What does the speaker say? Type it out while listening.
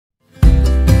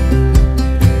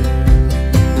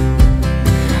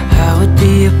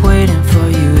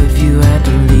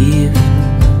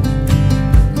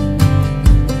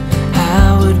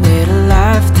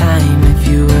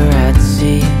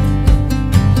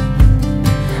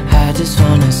just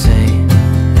wanna say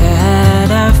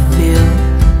that I feel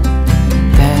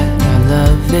that our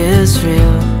love is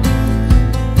real.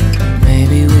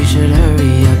 Maybe we should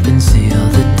hurry up and seal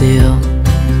the deal.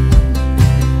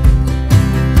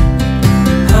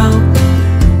 Oh,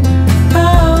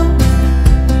 oh,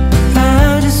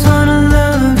 I just wanna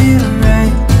love you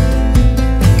right.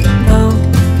 Oh,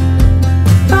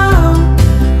 oh,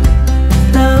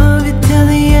 love you till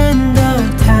the end of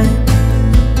time.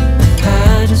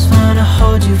 I just wanna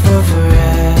hold you for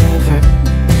forever.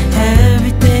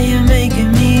 Every day you're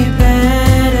making me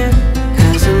better.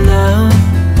 'Cause a love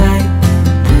like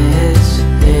this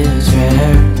is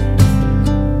rare,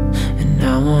 and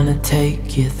I wanna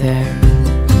take you there.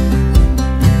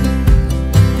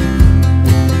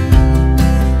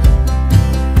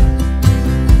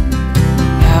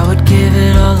 I would give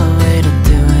it all away to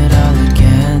do it all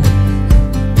again.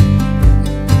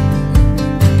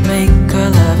 Make our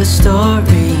love a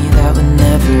story that would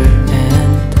never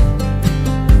end.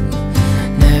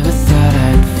 Never thought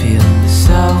I'd feel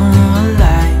so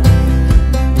alive,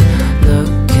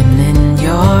 looking in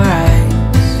your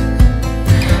eyes.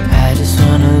 I just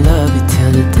wanna love you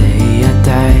till the day I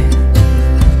die.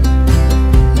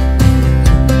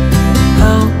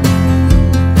 Oh,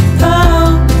 oh,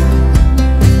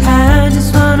 I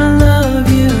just wanna love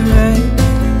you right.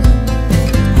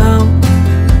 Oh,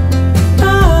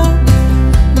 oh,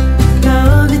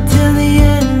 love you till the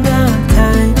end of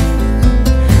time.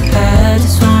 I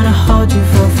just wanna hold you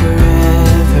for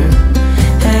forever.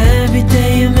 Every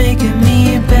day you're making me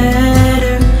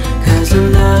better. 'Cause a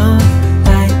love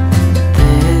like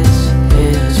this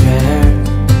is rare,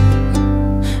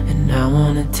 and I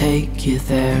wanna take you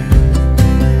there.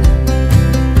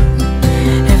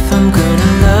 If I'm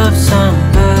gonna love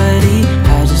somebody,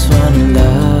 I just wanna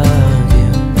love you.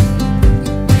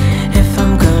 If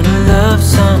I'm gonna love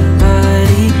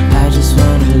somebody, I just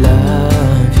wanna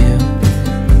love you.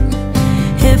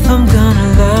 If I'm gonna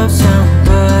love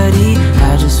somebody,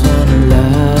 I just wanna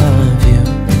love you.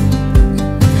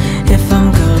 If I'm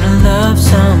gonna love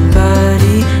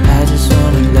somebody, I just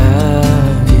wanna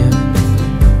love you.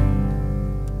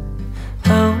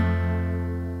 Oh,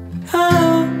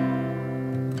 oh,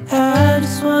 I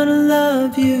just wanna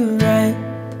love you right.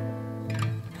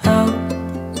 Oh,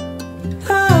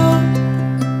 oh,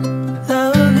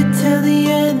 love you till the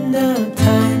end of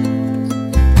time.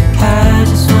 I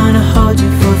just wanna hold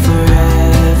you for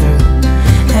forever.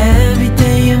 Every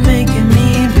day you're making me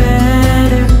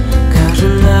better. 'Cause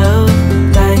a love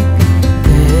like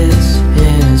this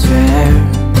is rare,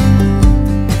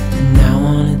 and I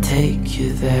wanna take you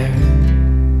there.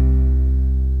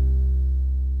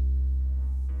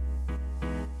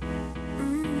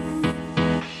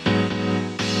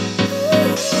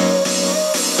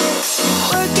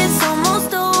 Work is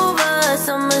almost over,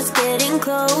 summer's getting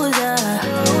closer.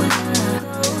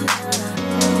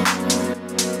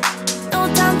 No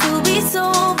time to be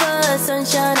sober,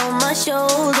 sunshine on my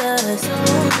shoulders.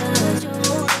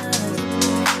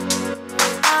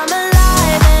 I'm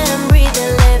alive and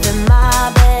breathing, living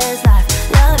my best life.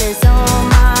 Love is on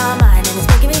my mind and it's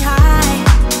making me high.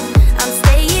 I'm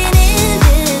staying in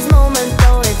this moment,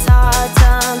 though it's hard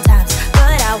sometimes,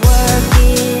 but I work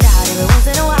it out every once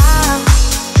in a while.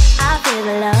 I feel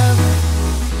the love,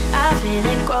 I feel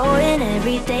it growing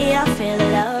every day. I feel the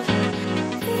love,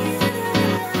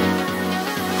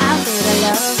 I feel the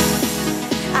love.